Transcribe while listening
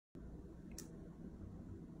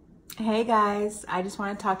Hey guys, I just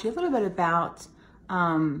want to talk to you a little bit about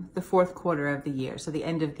the fourth quarter of the year, so the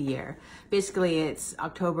end of the year. Basically, it's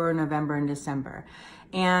October, November, and December.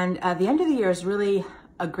 And the end of the year is really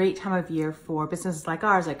a great time of year for businesses like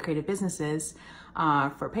ours, like creative businesses,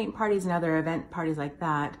 for paint parties and other event parties like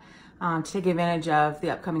that, to take advantage of the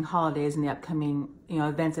upcoming holidays and the upcoming,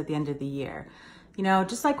 events at the end of the year.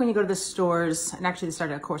 Just like when you go to the stores, and actually they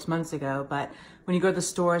started, of course, months ago, but when you go to the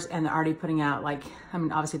stores and they're already putting out,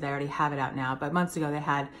 obviously they already have it out now, but months ago they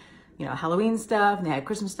had, Halloween stuff and they had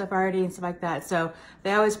Christmas stuff already and stuff like that. So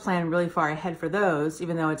they always plan really far ahead for those,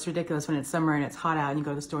 even though it's ridiculous when it's summer and it's hot out and you go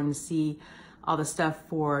to the store and you see all the stuff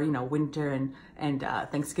for, winter and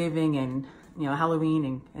Thanksgiving and,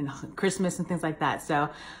 Halloween and Christmas and things like that. So,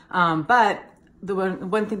 but the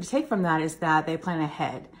one thing to take from that is that they plan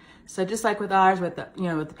ahead. So just like with ours, with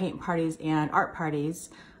the paint parties and art parties,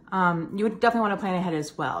 you would definitely want to plan ahead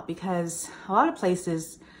as well, because a lot of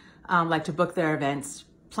places like to book their events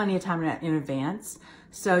plenty of time in advance.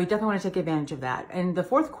 So you definitely want to take advantage of that. And the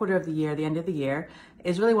fourth quarter of the year, the end of the year,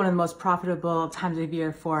 is really one of the most profitable times of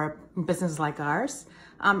year for businesses like ours.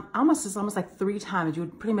 It's almost like 3 times. You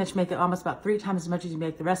would pretty much make it almost about 3 times as much as you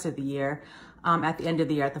make the rest of the year at the end of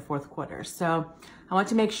the year at the fourth quarter. So I want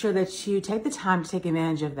to make sure that you take the time to take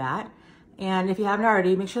advantage of that. And if you haven't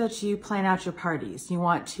already, make sure that you plan out your parties. You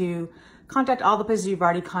want to contact all the places you've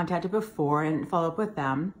already contacted before and follow up with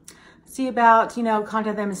them. See about,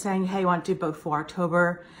 contact them and saying, hey, you want to book for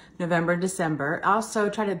October, November, December. Also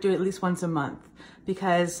try to do it at least once a month,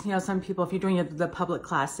 because, some people, if you're doing the public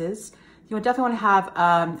classes, you would definitely want to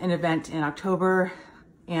have an event in October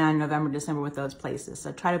and November, December with those places.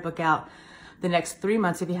 So try to book out the next 3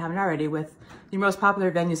 months if you haven't already with your most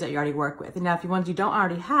popular venues that you already work with. And now if you ones you don't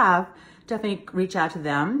already have, definitely reach out to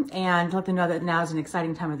them and let them know that now is an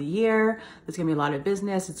exciting time of the year. There's gonna be a lot of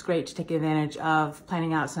business. It's great to take advantage of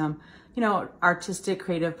planning out some, artistic,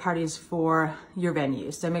 creative parties for your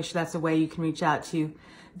venues. So make sure that's a way you can reach out to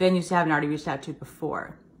venues you haven't already reached out to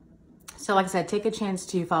before. So like I said, take a chance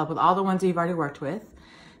to follow up with all the ones that you've already worked with.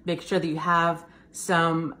 Make sure that you have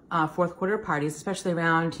some fourth quarter parties, especially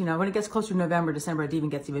around, when it gets closer to November, December, it even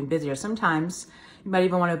gets even busier. Sometimes you might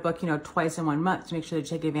even want to book, twice in 1 month to make sure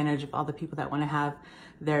that you take advantage of all the people that want to have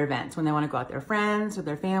their events, when they want to go out with their friends, with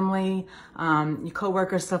their family, your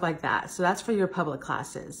coworkers, stuff like that. So that's for your public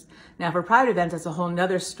classes. Now for private events, that's a whole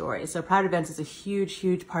nother story. So private events is a huge,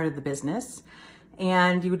 huge part of the business.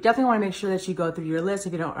 And you would definitely want to make sure that you go through your list.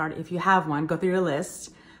 If you don't already, if you have one, go through your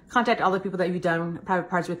list. Contact all the people that you've done private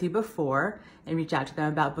parties with you before and reach out to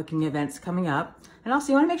them about booking events coming up. And also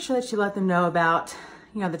you want to make sure that you let them know about,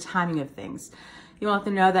 the timing of things. You want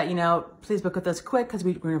them to know that, please book with us quick, because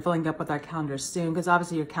we're filling up with our calendars soon, because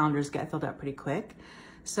obviously your calendars get filled up pretty quick.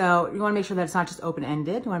 So you want to make sure that it's not just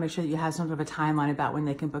open-ended. You want to make sure that you have some sort of a timeline about when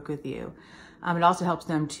they can book with you. It also helps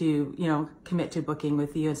them to, commit to booking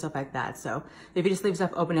with you and stuff like that. So if you just leave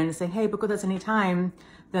stuff open-ended saying, hey, book with us anytime,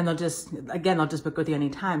 then they'll just book with you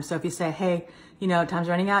anytime. So if you say, hey, time's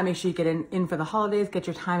running out, make sure you get in for the holidays, get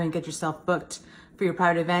your time and get yourself booked for your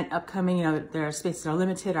private event upcoming. There are spaces that are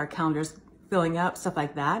limited, our calendars filling up, stuff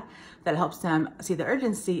like that. That helps them see the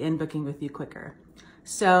urgency in booking with you quicker.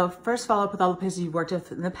 So first follow up with all the places you've worked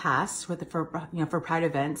with in the past for private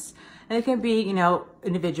events. And it can be,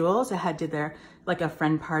 individuals that did their, like a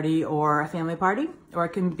friend party or a family party, or it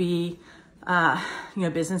can be,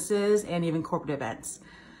 businesses and even corporate events.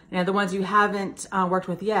 Now the ones you haven't worked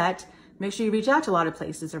with yet, make sure you reach out to a lot of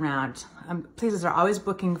places around. Places are always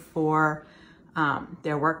booking for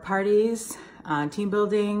their work parties, team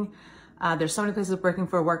building. There's so many places working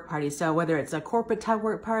for work parties. So whether it's a corporate type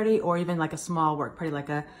work party or even like a small work party, like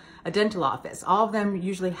a dental office, all of them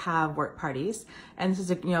usually have work parties. And this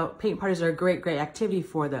is paint parties are a great, great activity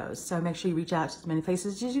for those. So make sure you reach out to as many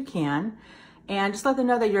places as you can and just let them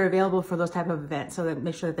know that you're available for those type of events, so that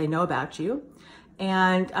make sure that they know about you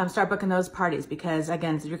and start booking those parties, because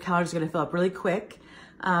again, your calendar is going to fill up really quick.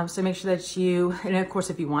 So make sure that and of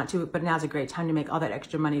course if you want to, but now's a great time to make all that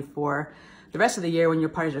extra money for the rest of the year when your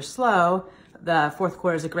parties are slow. The fourth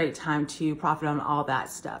quarter is a great time to profit on all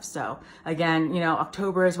that stuff. So again,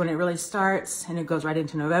 October is when it really starts and it goes right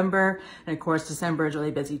into November. And of course, December is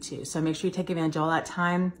really busy too. So make sure you take advantage of all that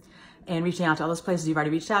time and reaching out to all those places you've already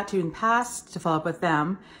reached out to in the past to follow up with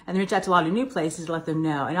them, and then reach out to a lot of new places to let them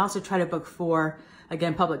know. And also try to book for,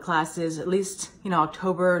 again, public classes, at least,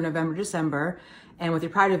 October, November, December. And with your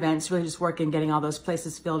private events, really just work in getting all those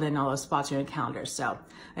places filled in, all those spots on your calendar. So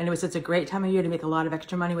anyways, it's a great time of year to make a lot of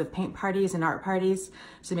extra money with paint parties and art parties.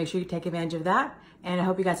 So make sure you take advantage of that. And I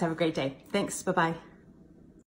hope you guys have a great day. Thanks. Bye-bye.